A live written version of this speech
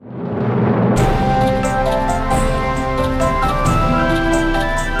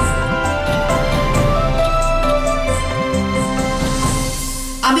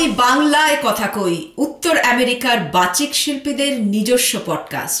বাংলায় কথা কই, উত্তর আমেরিকার বাচিক শিল্পীদের নিজস্ব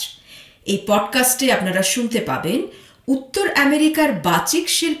পডকাস্ট। এই পডকাস্টে আপনারা শুনতে পাবেন উত্তর আমেরিকার বাচিক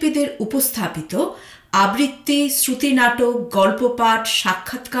শিল্পীদের উপস্থাপিত আবৃত্তি, শ্রুতিনাটক, গল্পপাঠ,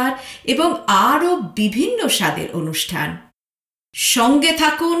 সাক্ষাৎকার এবং আরও বিভিন্ন স্বাদের অনুষ্ঠান। সঙ্গে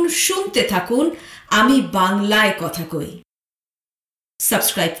থাকুন, শুনতে থাকুন, আমি বাংলায় কথা কই।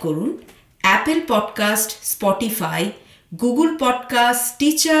 সাবস্ক্রাইব করুন Apple podcast, Spotify, Google podcast,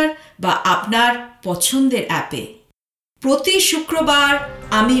 Stitcher বা আপনার পছন্দের অ্যাপে। প্রতি শুক্রবার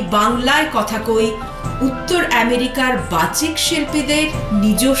আমি বাংলায় কথা কই, উত্তর আমেরিকার বাচিক শিল্পীদের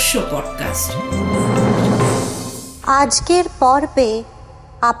নিজস্ব পডকাস্ট। আজকের পর্বে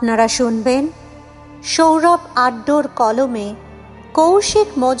আপনারা শুনবেন সৌরভ আড্ডোর কলমে কৌশিক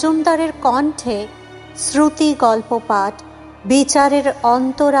মজুমদারের কণ্ঠে শ্রুতি গল্পপাঠ বিচারের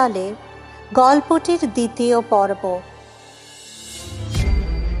অন্তরালে গল্পটির দ্বিতীয় পর্ব।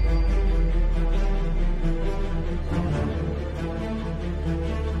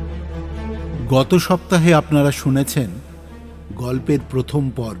 গত সপ্তাহে আপনারা শুনেছেন গল্পের প্রথম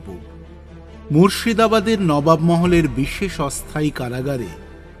পর্ব। মুর্শিদাবাদের নবাব মহলের বিশেষ অস্থায়ী কারাগারে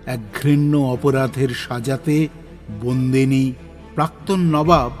এক ঘৃণ্য অপরাধের সাজাতে বন্দিনী প্রাক্তন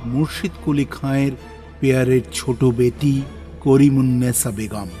নবাব মুর্শিদ কুলি খাঁয়ের পেয়ারের ছোট বেটি করিমুন্নেসা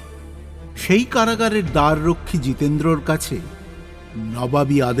বেগম। সেই কারাগারের দ্বাররক্ষী জিতেন্দ্রর কাছে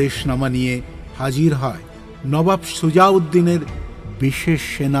নবাবী আদেশনামা নিয়ে হাজির হয় নবাব সুজাউদ্দিনের বিশেষ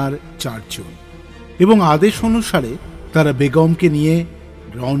সেনার 4 জন, এবং আদেশ অনুসারে তারা বেগমকে নিয়ে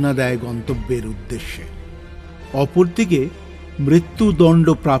রওনা দেয় গন্তব্যের উদ্দেশ্যে। অপরদিকে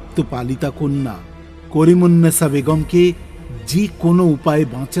মৃত্যুদণ্ডপ্রাপ্ত পালিতা কন্যা করিমুন্নেসা বেগমকে যে কোনো উপায়ে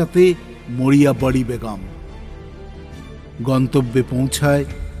বাঁচাতে মরিয়া বড়ি বেগম। গন্তব্যে পৌঁছায়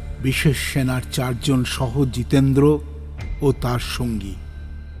বিশেষ সেনার 4 জন সহ জিতেন্দ্র ও তার সঙ্গী।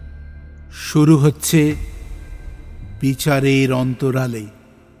 শুরু হচ্ছে বিচারের অন্তরালে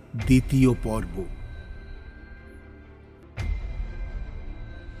দ্বিতীয় পর্ব।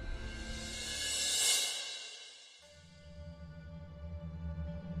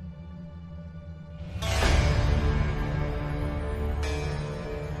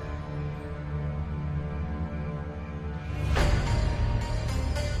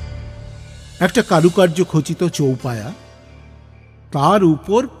 একটা কারুকার্য খচিত চৌপায়া, তার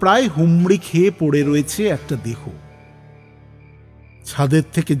উপর প্রায় হুমড়ি খেয়ে পড়ে রয়েছে একটা দেহ। ছাদের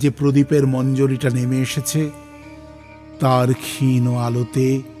থেকে যে প্রদীপের মঞ্জরিটা নেমে এসেছে তার ক্ষীণ আলোতে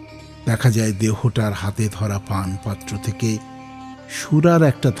দেখা যায় দেহটার হাতে ধরা পান পাত্র থেকে সুরার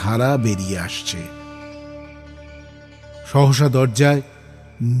একটা ধারা বেরিয়ে আসছে। সহসা দরজায়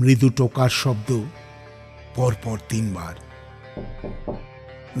মৃদু টোকার শব্দ, পরপর 3 বার।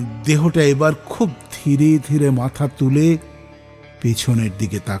 দেহটা এবার খুব ধীরে ধীরে মাথা তুলে পেছনের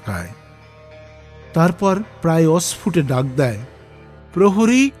দিকে তাকায়। তারপর প্রায় অস্ফুটে ডাক দেয়,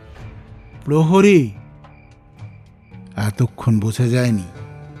 প্রহরী, প্রহরী। এতক্ষণ বোঝা যায়নি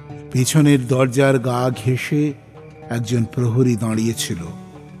পেছনের দরজার গা ঘেঁষে একজন প্রহরী দাঁড়িয়েছিল।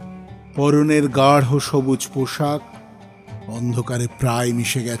 পরনের গাঢ় সবুজ পোশাক অন্ধকারে প্রায়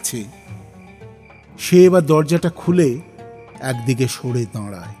মিশে গেছে। সে এবার দরজাটা খুলে একদিকে সরে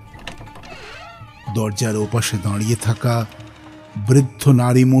দাঁড়ায়। দরজার ওপাশে দাঁড়িয়ে থাকা বৃদ্ধ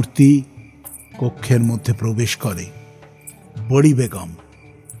নারী মূর্তি কক্ষের মধ্যে প্রবেশ করে। বড়ি বেগম।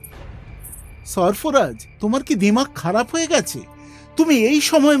 সরফরাজ, তোমার কি দিমাগ খারাপ হয়ে গেছে? তুমি এই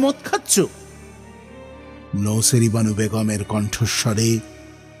সময় মদ খাচ্ছ? নৌসেরি বানু বেগমের কণ্ঠস্বরে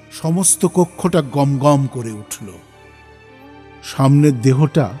সমস্ত কক্ষটা গমগম করে উঠল। সামনের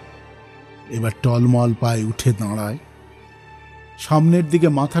দেহটা এবার টলমল পায়ে উঠে দাঁড়ায়। সামনের দিকে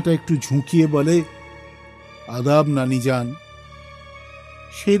মাথাটা একটু ঝুঁকিয়ে বলে, আদাব নানি যান।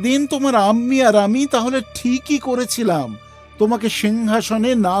 সেদিন তোমার আম্মি আর আমি তাহলে ঠিকই করেছিলাম তোমাকে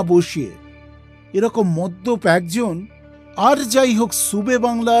সিংহাসনে না বসিয়ে। এরকম মদ্যপ একজন আর যাই হোক সুবে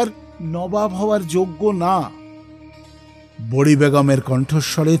বাংলার নবাব হওয়ার যোগ্য না। বড়ি বেগমের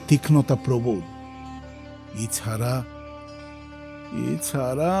কণ্ঠস্বরে তীক্ষ্ণতা প্রবল।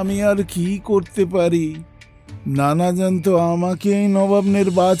 এছাড়া আমি আর কি করতে পারি? নানাজান তো আমাকেই নবাব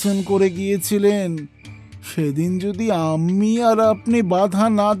নির্বাচন করে গিয়েছিলেন। সেদিন যদি আমি আর আপনি বাধা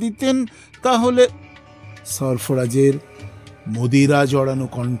না দিতেন তাহলে। সরফরাজের মদিরা জড়ানো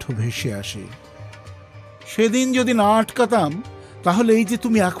কণ্ঠ ভেসে আসে। সেদিন যদি না আটকাতাম তাহলে এই যে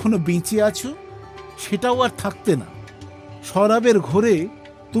তুমি এখনো বেঁচে আছো সেটাও আর থাকতে না। শরাবের ঘোরে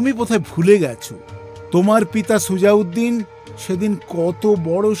তুমি বোধহয় ভুলে গেছো তোমার পিতা সুজাউদ্দিন সেদিন কত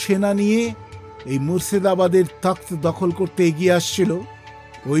বড় সেনা নিয়ে এই মুর্শিদাবাদের তখ্ত দখল করতে এগিয়ে আসছিল।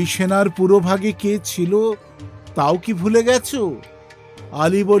 ওই সেনার পুরোভাগে কে ছিল তাও কি ভুলে গেছো?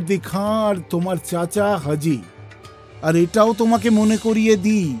 আলীবর্দী খাঁ আর তোমার চাচা হাজি। আর এটাও তোমাকে মনে করিয়ে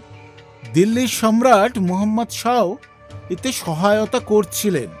দিই, দিল্লির সম্রাট মোহাম্মদ শাহ এতে সহায়তা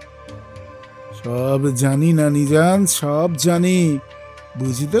করছিলেন। সব জানি নানিজান, সব জানি,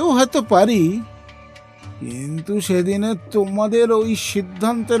 বুঝতেও হয়তো পারি, কিন্তু সেদিনে তোমাদের ওই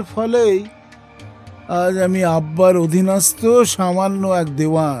সিদ্ধান্তের ফলেই আজ আমি আব্বার অধীনস্থ সামান্য এক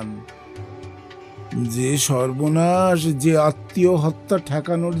দেওয়ান। যে সর্বনাশ, যে আত্মীয় হত্যা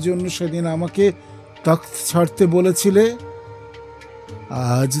ঠেকানোর জন্য সেদিন আমাকে তখ্ত ছাড়তে বলেছিলে,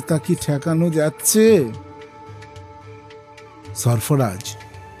 আজ তা কি ঠেকানো যাচ্ছে? সরফরাজ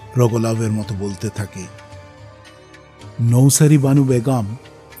প্রগলাভের মতো বলতে থাকে। নৌসারি বানু বেগম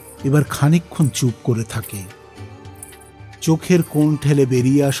এবার খানিকক্ষণ চুপ করে থাকে। চোখের কোণ ঠেলে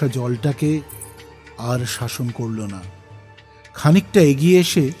বেরিয়ে আসা জলটাকে আর শাসন করল না। খানিকটা এগিয়ে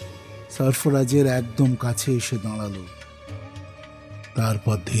এসে সরফরাজের একদম কাছে এসে দাঁড়ালো।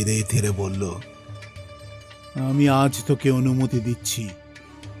 তারপর ধীরে ধীরে বলল, আমি আজ তোকে অনুমতি দিচ্ছি,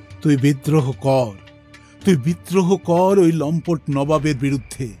 তুই বিদ্রোহ কর, তুই বিদ্রোহ কর ওই লম্পট নবাবের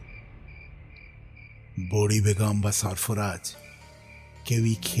বিরুদ্ধে। বড়ি বেগম বা সরফরাজ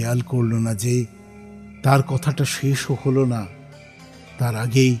কেউই খেয়াল করল না যে তার কথাটা শেষও হলো না, তার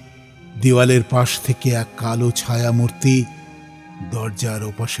আগেই দেওয়ালের পাশ থেকে এক কালো ছায়া মূর্তি দরজার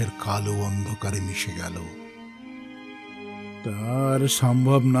ওপাশের কালো অন্ধকারে মিশে গেল। তার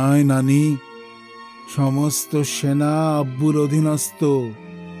সম্ভব নয় নানি, সমস্ত সেনা আব্বুর অধীনস্থ,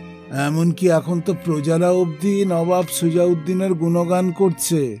 এমনকি এখন তো প্রজারা অবধি নবাব সুজাউদ্দিনের গুণগান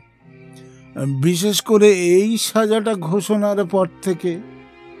করছে, বিশেষ করে এই সাজাটা ঘোষণার পর থেকে।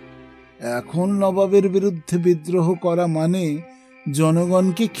 এখন নবাবের বিরুদ্ধে বিদ্রোহ করা মানে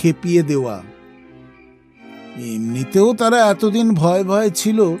জনগণকে খেপিয়ে দেওয়া। এমনিতেও তারা এতদিন ভয় ভয়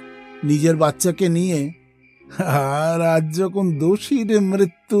ছিল নিজের বাচ্চাকে নিয়ে, আর আজ যখন দোষীর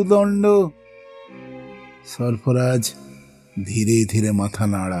মৃত্যুদণ্ড। সরফরাজ ধীরে ধীরে মাথা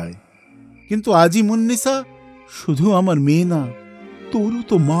নাড়ায়। কিন্তু আজিমুন্নিসা শুধু আমার মেয়ে না, তোরও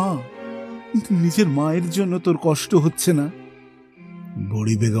তো মা। নিজের মায়ের জন্য তোর কষ্ট হচ্ছে না?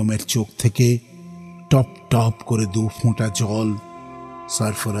 বড়ি বেগমের চোখ থেকে টপ টপ করে 2 ফোঁটা জল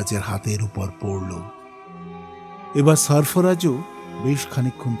সরফরাজের হাতের উপর পড়ল। এবার সরফরাজও বেশ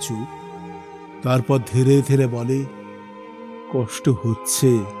খানিকক্ষণ চুপ। তারপর ধীরে ধীরে বলে, কষ্ট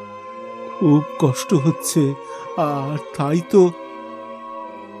হচ্ছে, খুব কষ্ট হচ্ছে, আর তাই তো।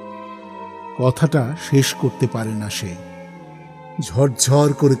 কথাটা শেষ করতে পারে না সে, ঝরঝর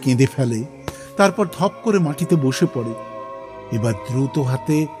করে কেঁদে ফেলে। তারপর ধপ করে মাটিতে বসে পড়ে। এবার দ্রুত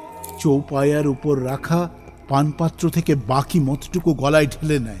হাতে চৌপায়ার উপর রাখা পানপাত্র থেকে বাকি মতটুকু গলায়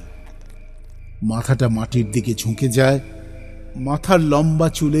ঢেলে নেয়। মাথাটা মাটির দিকে ঝুঁকে যায়। মাথার লম্বা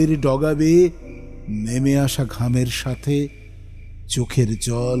চুলের ডগা বেয়ে নেমে আসা ঘামের সাথে চোখের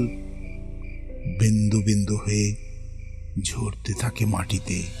জল বিন্দু বিন্দু হয়ে ঝরতে থাকে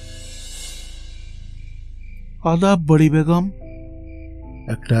মাটিতে। আদাব বড়ি বেগম।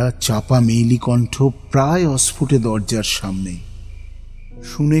 একটা চাপা মেইলি কণ্ঠ প্রায় অস্ফুটে দরজার সামনে।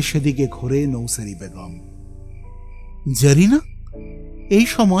 শুনে সেদিকে ঘোরে নৌসারি বেগম। জারিনা, এই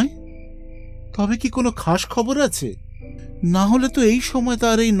সময়? তবে কি কোনো খাস খবর আছে? না হলে তো এই সময়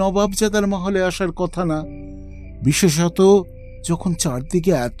তার এই নবাবজাদার মহলে আসার কথা না, বিশেষত যখন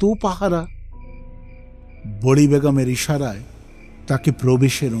চারদিকে এত পাহারা। বড়ি বেগমের ইশারায় তাকে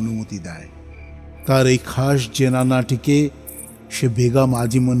প্রবেশের অনুমতি দেয়। তার এই খাস জেনানাটিকে সে বেগম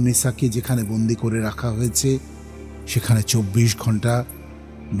আজিমুন্নিসাকে যেখানে বন্দি করে রাখা হয়েছে সেখানে 24 ঘন্টা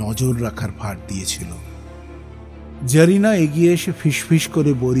নজর রাখার ভার দিয়েছিল। জারিনা এগিয়ে এসে ফিসফিস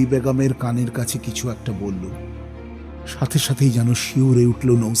করে বড়ি বেগমের কানের কাছে কিছু একটা বলল। সাথে সাথেই যেন শিউরে উঠল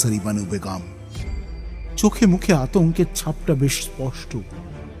নৌসারি বানু বেগম। চোখে মুখে আতঙ্কের ছাপটা বেশ স্পষ্ট।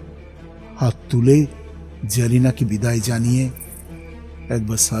 হাত তুলে জারিনাকে বিদায় জানিয়ে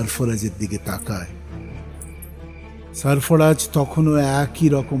একবার সরফরাজের দিকে তাকায়। সরফরাজ তখনও একই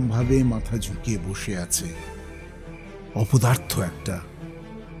রকম ভাবে মাথা ঝুঁকিয়ে বসে আছে। অপদার্থ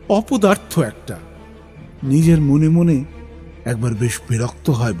একটা। নিজের মনে মনে একবার বেশ বিরক্ত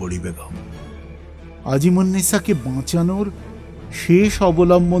হয় বড়ি বেগম। আজিমুন্নিসাকে বাঁচানোর শেষ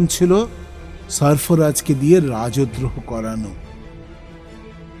অবলম্বন ছিল সরফরাজকে দিয়ে রাজদ্রোহ করানো,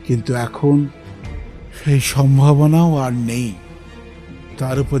 কিন্তু এখন সেই সম্ভাবনাও আর নেই।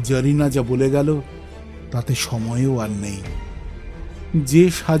 তার উপর জারিনা যা বলে গেল তাতে সময়ও আর নেই। যে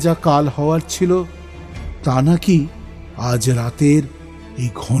সাজা কাল হওয়ার ছিল তা নাকি আজ রাতের এই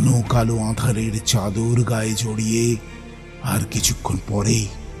ঘন কালো আঁধারের চাদর গায়ে জড়িয়ে আর কিছুক্ষণ পরেই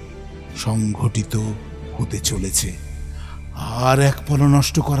সংঘটিত হতে চলেছে। আর এক পল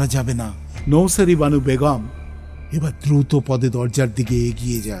নষ্ট করা যাবে না। নৌসারি বানু বেগম এবার দ্রুত পদে দরজার দিকে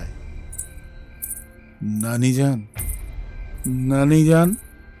এগিয়ে যায়। নানি যান, নানি যান,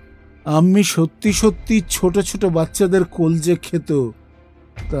 আম্মি সত্যি সত্যি ছোট ছোট বাচ্চাদের কলজে খেত,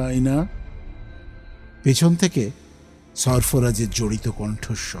 তাই না? পেছন থেকে সরফরাজের জড়িত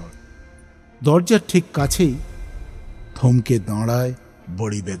কণ্ঠস্বর। দরজার ঠিক কাছেই থমকে দাঁড়ায়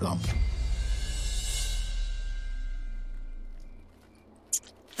বড়ি বেগম।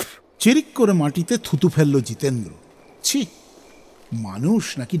 চিরিক করে মাটিতে থুতু ফেলল জিতেন্দ্র। ছি, মানুষ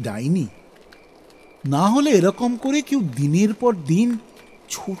নাকি ডাইনি? না হলে এরকম করে কেউ দিনের পর দিন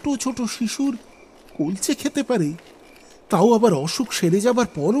ছোট ছোট শিশুর কলচে খেতে পারে, তাও আবার অসুখ সেরে যাবার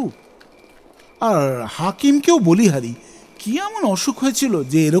পরও? আর হাকিমকেও বলিহারি, কি এমন অসুখ হয়েছিল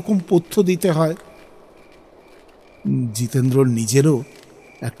যে এরকম পথ্য দিতে হয়? জিতেন্দ্রর নিজেরও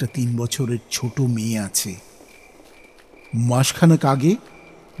একটা 3 বছরের ছোট মেয়ে আছে। মাসখানেক আগে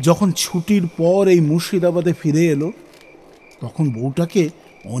যখন ছুটির পর এই মুর্শিদাবাদে ফিরে এলো, তখন বউটাকে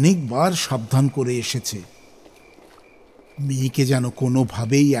অনেকবার সাবধান করে এসেছে, মেয়েকে যেন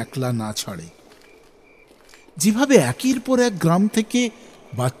কোনোভাবেই একলা না ছাড়ে। যেভাবে একের পর এক গ্রাম থেকে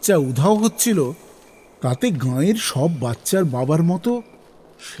বাচ্চা উধাও হচ্ছিল, তাতে গাঁয়ের সব বাচ্চার বাবার মতো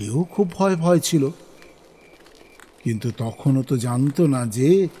সেও খুব ভয় ভয় ছিল। কিন্তু তখনও তো জানতো না যে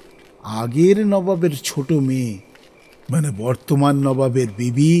আগের নবাবের ছোট মেয়ে, মানে বর্তমান নবাবের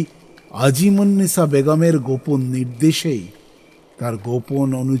বিবি আজিমুন্নিসা বেগমের গোপন নির্দেশেই তার গোপন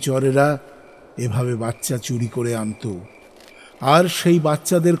অনুচরেরা এভাবে বাচ্চা চুরি করে আনত, আর সেই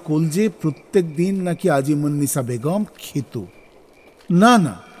বাচ্চাদের কলজে প্রত্যেক দিন নাকি আজিমুন্নিসা বেগম খেত। না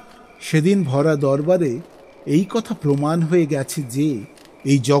না, সেদিন ভরা দরবারে এই কথা প্রমাণ হয়ে গেছে যে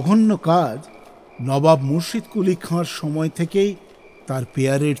এই জঘন্য কাজ নবাব মুর্শিদ কুলি খাঁর সময় থেকেই তার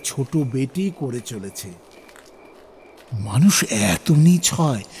পেয়ারের ছোট বেটি করে চলেছে। মানুষ এত নীচ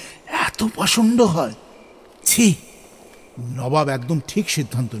হয়, এত পাষণ্ড হয়? ছি! নবাব একদম ঠিক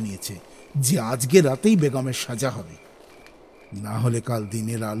সিদ্ধান্ত নিয়েছে যে আজকে রাতেই বেগমের সাজা হবে, না হলে কাল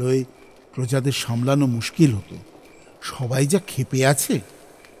দিনের আলোয় প্রজাদের সামলানো মুশকিল হতো। সবাই যা ক্ষেপে আছে,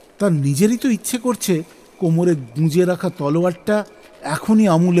 তার নিজেরই তো ইচ্ছে করছে কোমরে গুঁজে রাখা তলোয়ারটা এখনই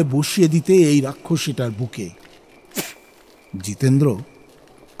আমুলে বসিয়ে দিতে এই রাক্ষসীটার বুকে। জিতেন্দ্র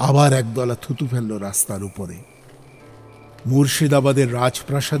আবার একদলা থুতু ফেলল রাস্তার উপরে। মুর্শিদাবাদের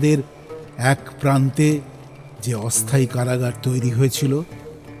রাজপ্রাসাদের এক প্রান্তে যে অস্থায়ী কারাগার তৈরি হয়েছিল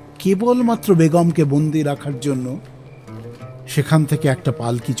কেবলমাত্র বেগমকে বন্দি রাখার জন্য, সেখান থেকে একটা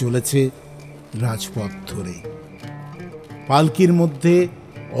পালকি চলেছে রাজপথ ধরে। পালকির মধ্যে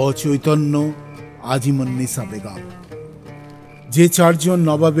অচৈতন্য আজিমুন্নিসা বেগম। যে 4 জন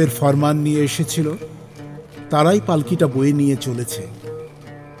নবাবের ফরমান নিয়ে এসেছিল তারাই পালকিটা বয়ে নিয়ে চলেছে।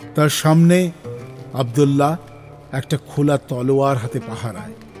 তার সামনে আব্দুল্লাহ একটা খোলা তলোয়ার হাতে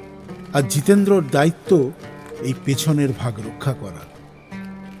পাহারায়, আর জিতেন্দ্রর দায়িত্ব এই পেছনের ভাগ রক্ষা করা।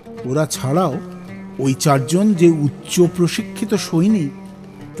 ওরা ছাড়াও ওই 4 জন যে উচ্চ প্রশিক্ষিত সৈনিক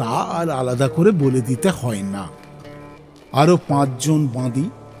তা আর আলাদা করে বলে দিতে হয় না। আরো 5 জন বাঁদী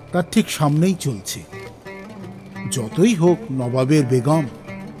তার ঠিক সামনেই চলছে। যতই হোক নবাবের বেগম,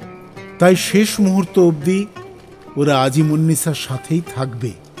 তাই শেষ মুহূর্ত অবধি ওরা আজিমুন্নিসার সাথেই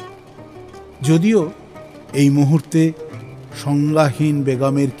থাকবে। যদিও এই মুহূর্তে সংজ্ঞাহীন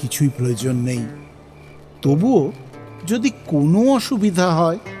বেগমের কিছুই প্রয়োজন নেই, তবুও যদি কোনো অসুবিধা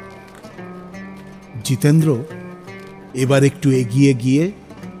হয়। জিতেন্দ্র এবার একটু এগিয়ে গিয়ে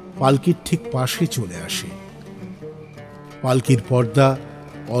পালকির ঠিক পাশে চলে আসে। পালকির পর্দা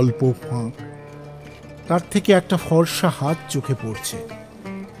অল্প ফাঁক, তার থেকে একটা ফর্সা হাত চোখে পড়ছে।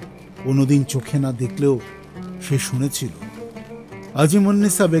 কোনোদিন চোখে না দেখলেও সে শুনেছিল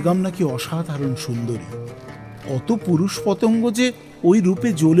আজিমুন্নিসা বেগম নাকি অসাধারণ সুন্দরী। কত পুরুষ পতঙ্গ যে ওই রূপে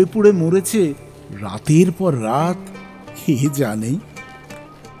জ্বলে পুড়ে মরেছে রাতের পর রাত, কে জানে।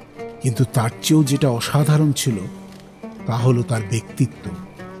 কিন্তু তার চেয়েও যেটা অসাধারণ ছিল তা হলো তার ব্যক্তিত্ব।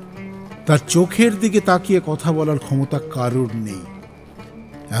 তার চোখের দিকে তাকিয়ে কথা বলার ক্ষমতা কারোর নেই,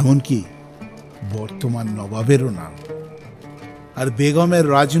 এমনকি বর্তমান নবাবেরও না। আর বেগমের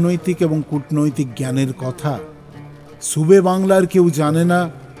রাজনৈতিক এবং কূটনৈতিক জ্ঞানের কথা সুবে বাংলার কেউ জানে না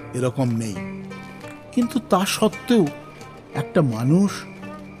এরকম নেই। কিন্তু তা সত্ত্বেও একটা মানুষ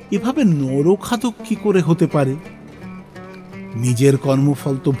এভাবে নরখাদক কি করে হতে পারে? নিজের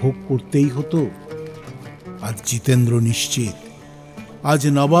কর্মফল তো ভোগ করতেই হতো। আর জিতেন্দ্র নিশ্চিত আজ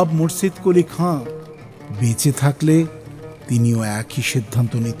নবাব মুর্শিদ কুলি খাঁ বেঁচে থাকলে তিনিও একই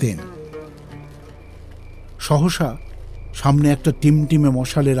সিদ্ধান্ত নিতেন। সহসা সামনে একটা টিমটিমে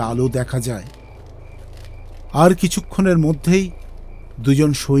মশালের আলো দেখা যায়, আর কিছুক্ষণের মধ্যেই 2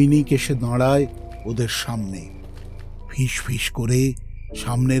 জন সৈনিক এসে দাঁড়ায় ওদের সামনে। ফিস ফিস করে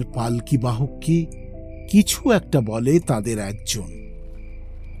সামনের পালকি বাহককে কিছু একটা বলে তাদের একজন।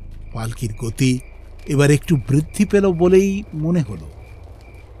 পালকির গতি এবার একটু বৃদ্ধি পেল বলেই মনে হলো।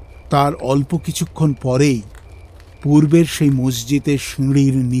 তার অল্প কিছুক্ষণ পরেই পূর্বের সেই মসজিদের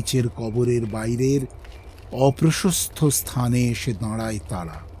সিঁড়ির নিচের কবরের বাইরের অপ্রশস্ত স্থানে এসে দাঁড়ায়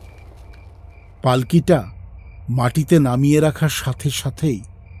তারা। পালকিটা মাটিতে নামিয়ে রাখার সাথে সাথেই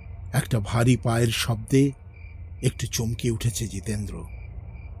একটা ভারী পায়ের শব্দে একটু চমকে উঠেছে জিতেন্দ্র।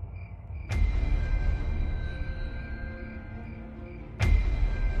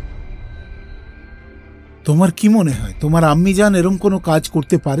 তোমার কি মনে হয়, তোমার আম্মি জান এরম কোনো কাজ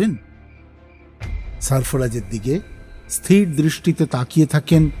করতে পারেন? সরফরাজের দিকে স্থির দৃষ্টিতে তাকিয়ে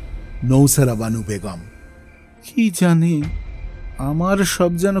থাকেন নৌসেরা বানু বেগম। কি জানে, আমার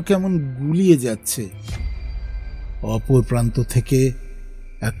সব যেন কেমন গুলিয়ে যাচ্ছে। অপর প্রান্ত থেকে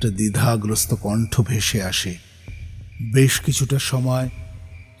একটা দ্বিধাগ্রস্ত কণ্ঠ ভেসে আসে। বেশ কিছুটা সময়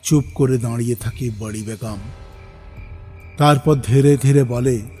চুপ করে দাঁড়িয়ে থাকে বড়ি বেগম। তারপর ধীরে ধীরে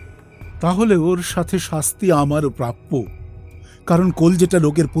বলে, তাহলে ওর সাথে শাস্তি আমারও প্রাপ্য, কারণ কলজেটা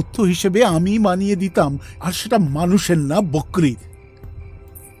লোকের পুত্র হিসেবে আমি মানিয়ে দিতাম, আর সেটা মানুষের না, বকরির।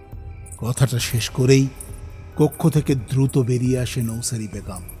 কথাটা শেষ করেই কক্ষ থেকে দ্রুত বেরিয়ে আসে নৌসারি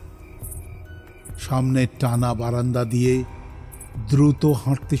বেগম। সামনের টানা বারান্দা দিয়ে দ্রুত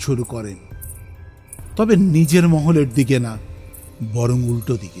হাঁটতে শুরু করেন, তবে নিজের মহলের দিকে না, বরং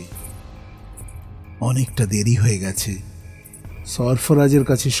উল্টো দিকে। অনেকটা দেরি হয়ে গেছে। সরফরাজের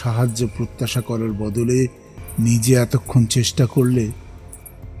কাছে সাহায্য প্রত্যাশা করার বদলে নিজে এতক্ষণ চেষ্টা করলে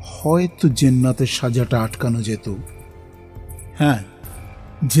হয়তো জিন্নাতের সাজাটা আটকানো যেত। হ্যাঁ,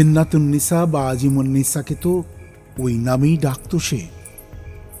 জিন্নাতুন্নিসা বা আজিমুন্নিসাকে তো ওই নামেই ডাকত সে।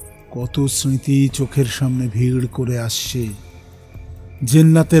 কত স্মৃতি চোখের সামনে ভিড় করে আসছে।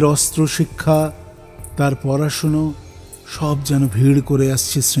 জিন্নাতের অস্ত্র শিক্ষা, তার পড়াশুনো সব যেন ভিড় করে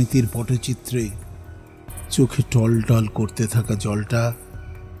আসছে স্মৃতির পটচিত্রে। চোখে টলটল করতে থাকা জলটা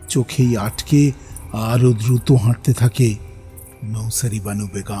চোখেই আটকে আরো দ্রুত হাঁটতে থাকে নৌসারি বানু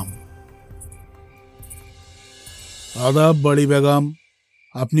বেগম। আদাব বড়ি বেগম,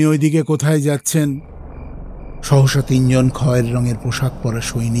 আপনি ওইদিকে কোথায় যাচ্ছেন? সহসা তিনজন খয়ের রঙের পোশাক পরা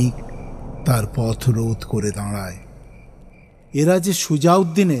সৈনিক তার পথ রোধ করে দাঁড়ায়। এরা যে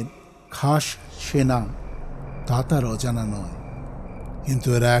সুজাউদ্দিনের খাস সেনা তা তার অজানা নয়, কিন্তু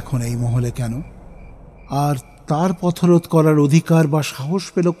এরা এখন এই মহলে কেন, আর তার পথরোধ করার অধিকার বা সাহস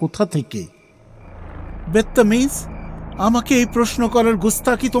পেল কোথা থেকে? বেত্তামিজ, আমাকে এই প্রশ্ন করার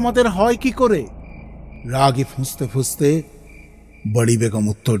গুস্তাকি তোমাদের হয় কি করে? রাগে ফুঁসতে ফুঁসতে বড়ি বেগম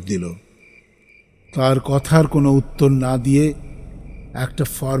উত্তর দিল। তার কথার কোনো উত্তর না দিয়ে একটা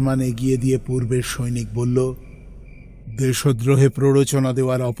ফরমান এগিয়ে দিয়ে পূর্বের সৈনিক বলল, দেশদ্রোহে প্ররোচনা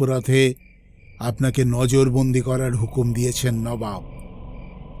দেওয়ার অপরাধে আপনাকে নজরবন্দি করার হুকুম দিয়েছেন নবাব।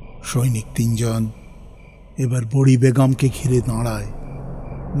 সৈনিক তিনজন এবার বড়ি বেগমকে ঘিরে দাঁড়ায়।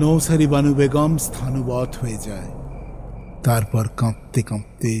 নৌসারি বানু বেগম স্থানুবৎ হয়ে যায়, তারপর কাঁপতে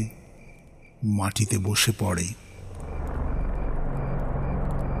কাঁপতে মাটিতে বসে পড়ে।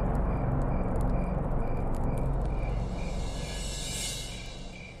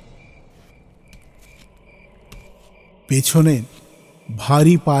 পেছনে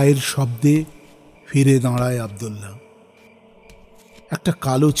ভারী পায়ের শব্দে ফিরে দাঁড়ায় আব্দুল্লাহ। একটা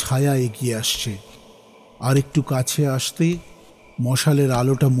কালো ছায়া এগিয়ে আসছে, আর একটু কাছে আসতে মশালের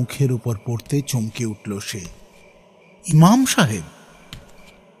আলোটা মুখের উপর পড়তে চমকে উঠল সে। ইমাম সাহেব!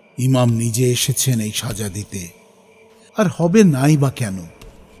 ইমাম নিজে এসেছেন এই সাজা দিতে, আর হবে নাই বা কেন?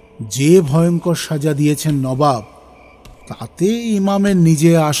 যে ভয়ঙ্কর সাজা দিয়েছেন নবাব, তাতে ইমামের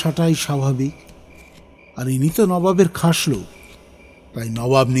নিজে আসাটাই স্বাভাবিক। আর ইনি তো নবাবের খাস লোক, তাই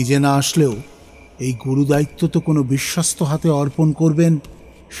নবাব নিজে না আসলেও এই গুরুদায়িত্ব তো কোনো বিশ্বস্ত হাতে অর্পণ করবেন,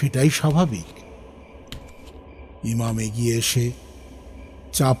 সেটাই স্বাভাবিক। ইমাম এগিয়ে এসে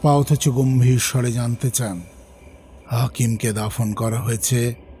চাপা অথচ গম্ভীর স্বরে জানতে চান, হাকিমকে দাফন করা হয়েছে?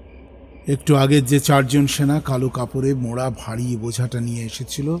 একটু আগের যে চারজন সেনা কালো কাপড়ে মোড়া ভারী বোঝাটা নিয়ে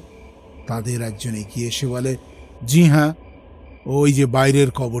এসেছিল, তাদের একজন এগিয়ে এসে বলে, জি হ্যাঁ, ওই যে বাইরের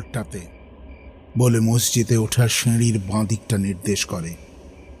কবরটাতে, বলে মসজিদে ওঠার সিঁড়ির বাঁ দিকটা নির্দেশ করে।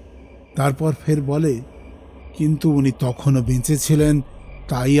 তারপর ফের বলে, কিন্তু উনি তখনও বেঁচে ছিলেন,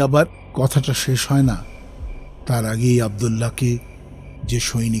 তাই আবার কথাটা শেষ হয় না। তার আগেই আব্দুল্লাহকে যে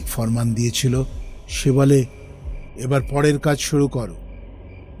সৈনিক ফরমান দিয়েছিল সে বলে, এবার পরের কাজ শুরু করো,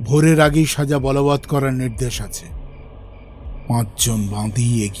 ভোরের আগেই সাজা বলবৎ করার নির্দেশ আছে। পাঁচজন বাঁধি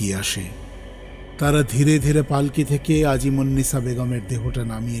এগিয়ে আসে। তারা ধীরে ধীরে পালকি থেকে আজিমুন্নিসা বেগমের দেহটা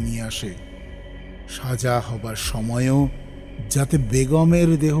নামিয়ে নিয়ে আসে। সাজা হবার সময়ও যাতে বেগমের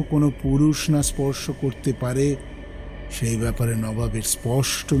দেহ কোনো পুরুষ না স্পর্শ করতে পারে, সেই ব্যাপারে নবাবের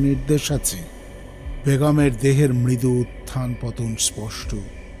স্পষ্ট নির্দেশ আছে। বেগমের দেহের মৃদু উত্থান পতন স্পষ্ট।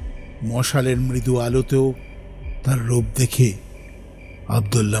 মশালের মৃদু আলোতেও তার রূপ দেখে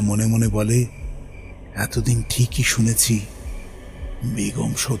আব্দুল্লাহ মনে মনে বলে, এতদিন ঠিকই শুনেছি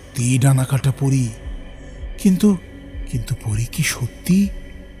বেগম সত্যিই ডানাকাটা পরী, কিন্তু কিন্তু পরী কি সত্যি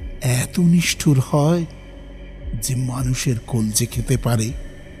এত নিষ্ঠুর হয় যে মানুষের কলজে খেতে পারে?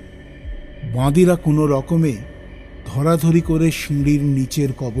 বাঁদিরা কোনো রকমে ধরাধরি করে সিঁড়ির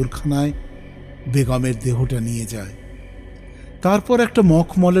নিচের কবরখানায় বেগমের দেহটা নিয়ে যায়। তারপর একটা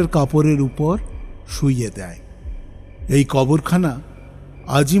মখমলের কাপড়ের উপর শুইয়ে দেয়। এই কবরখানা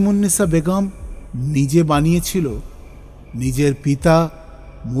আজিমুন্নেসা বেগম নিজে বানিয়েছিল নিজের পিতা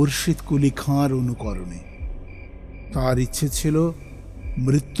মুর্শিদ কুলি খাঁর অনুকরণে। তার ইচ্ছে ছিল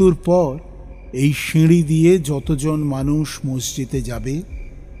মৃত্যুর পর এই সিঁড়ি দিয়ে যতজন মানুষ মসজিদে যাবে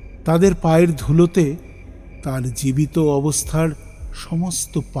তাদের পায়ের ধুলোতে তার জীবিত অবস্থার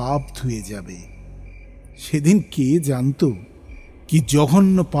সমস্ত পাপ ধুয়ে যাবে। সেদিন কে জানত কি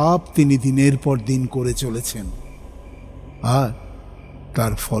জঘন্য পাপ তিনি দিনের পর দিন করে চলেছেন, আর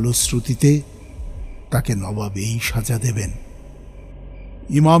তার ফলশ্রুতিতে তাকে নবাব এই সাজা দেবেন।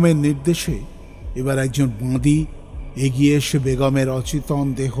 ইমামের নির্দেশে এবার একজন বাঁদি এগিয়ে এসে বেগমের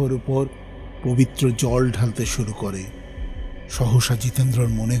অচেতন দেহর উপর পবিত্র জল ঢালতে শুরু করে। সহসা জিতেন্দ্রর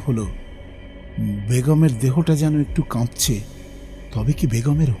মনে হলো বেগমের দেহটা যেন একটু কাঁপছে। তবে কি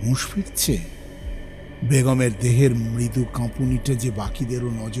বেগমের হুঁশ ফিরছে? বেগমের দেহের মৃদু কাঁপুনিটা যে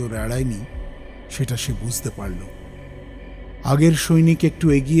বাকিদেরও নজর এড়ায়নি সেটা সে বুঝতে পারল। আগের সৈনিক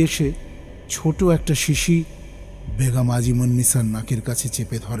একটু এগিয়ে এসে ছোট একটা শিশি বেগম আজিমুন্নিসার নাকের কাছে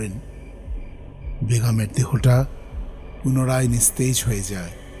চেপে ধরেন। বেগমের দেহটা পুনরায় নিস্তেজ হয়ে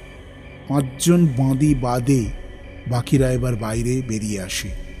যায়। 5 জন বাঁদি বাদে বাকিরা এবার বাইরে বেরিয়ে আসে।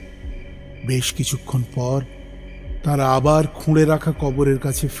 বেশ কিছুক্ষণ পর তারা আবার খুঁড়ে রাখা কবরের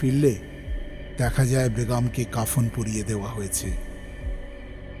কাছে ফিরলে দেখা যায় বেগমকে কাফন পরিয়ে দেওয়া হয়েছে।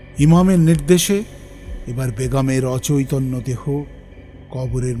 ইমামের নির্দেশে এবার বেগমের অচৈতন্য দেহ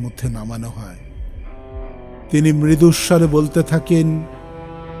কবরের মধ্যে নামানো হয়। তিনি মৃদুস্বরে বলতে থাকেন,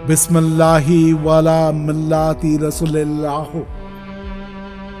 বিসমিল্লাহি ওয়ালা মিল্লাতি রাসূলিল্লাহ।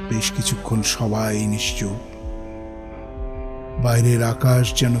 বেশ কিছুক্ষণ সবাই নিশ্চুপ। বাইরের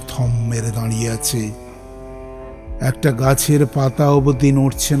আকাশ যেন থম মেরে দাঁড়িয়ে আছে। একটা গাছের পাতা অবধি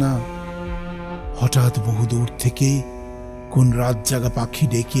নড়ছে না। হঠাৎ বহুদূর থেকে কোন রাত জাগা পাখি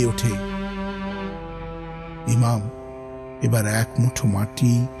ডেকে ওঠে। ইমাম এবার এক মুঠো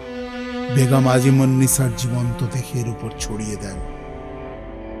মাটি বেগম আজিমুন্নিসার জীবন্ত দেহের উপর ছড়িয়ে দেন।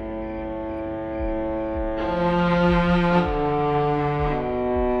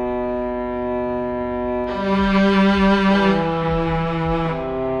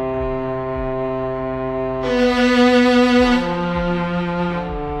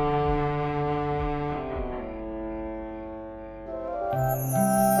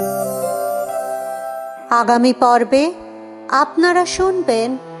 আগামী পর্বে আপনারা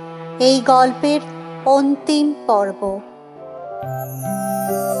শুনবেন এই গল্পের অন্তিম পর্ব।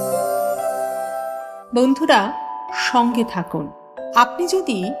 বন্ধুরা, সঙ্গে থাকুন। আপনি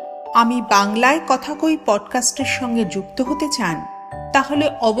যদি আমি বাংলায় কথা কই পডকাস্টের সঙ্গে যুক্ত হতে চান তাহলে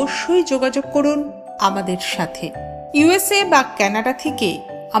অবশ্যই যোগাযোগ করুন আমাদের সাথে। ইউএসএ বা কানাডা থেকে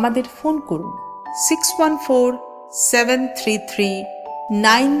আমাদের ফোন করুন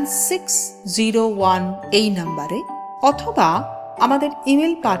 614-733-9601 এই নম্বরে, অথবা আমাদের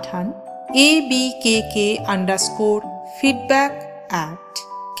ইমেল পাঠান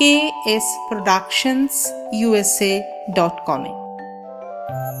abkk_feedback@ksproductionsusa.com এ।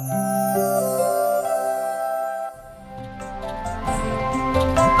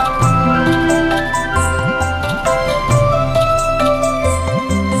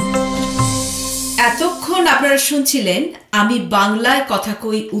 এতক্ষণ আপনারা শুনছিলেন আমি বাংলায় কথা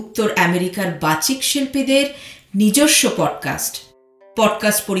কই উত্তর আমেরিকার বাচিক শিল্পীদের নিজস্ব পডকাস্ট।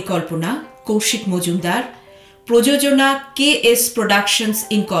 পডকাস্ট পরিকল্পনা কৌশিক মজুমদার, প্রযোজনা KS প্রোডাকশনস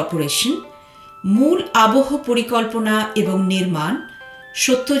ইনকর্পোরেশন, মূল আবহ পরিকল্পনা এবং নির্মাণ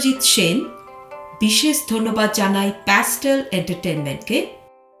সত্যজিৎ সেন। বিশেষ ধন্যবাদ জানাই প্যাস্টেল এন্টারটেনমেন্টকে।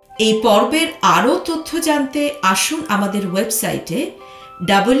 এই পর্বের আরও তথ্য জানতে আসুন আমাদের ওয়েবসাইটে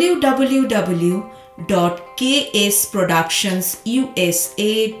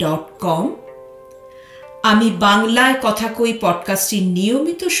www.ksproductionsusa.com। আমি বাংলায় কথা কই পডকাস্টটি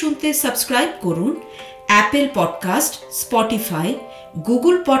নিয়মিত শুনতে সাবস্ক্রাইব করুন Apple podcast, Spotify,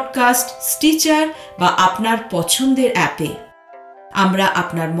 Google podcast, Stitcher বা আপনার পছন্দের অ্যাপে। আমরা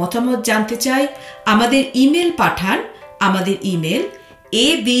আপনার মতামত জানতে চাই। আমাদের ইমেল পাঠান। আমাদের ইমেল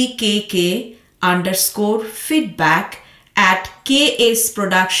abkk_feedback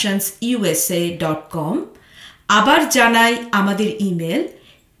ksproductionsusa.com। আবার জানাই আমাদের ইমেল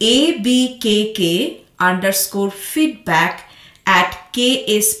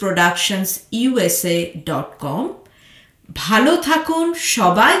abkk_feedback@ksproductionsusa.com। ভালো থাকুন,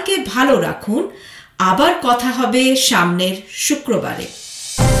 সবাইকে ভালো রাখুন। আবার কথা হবে সামনের শুক্রবারে।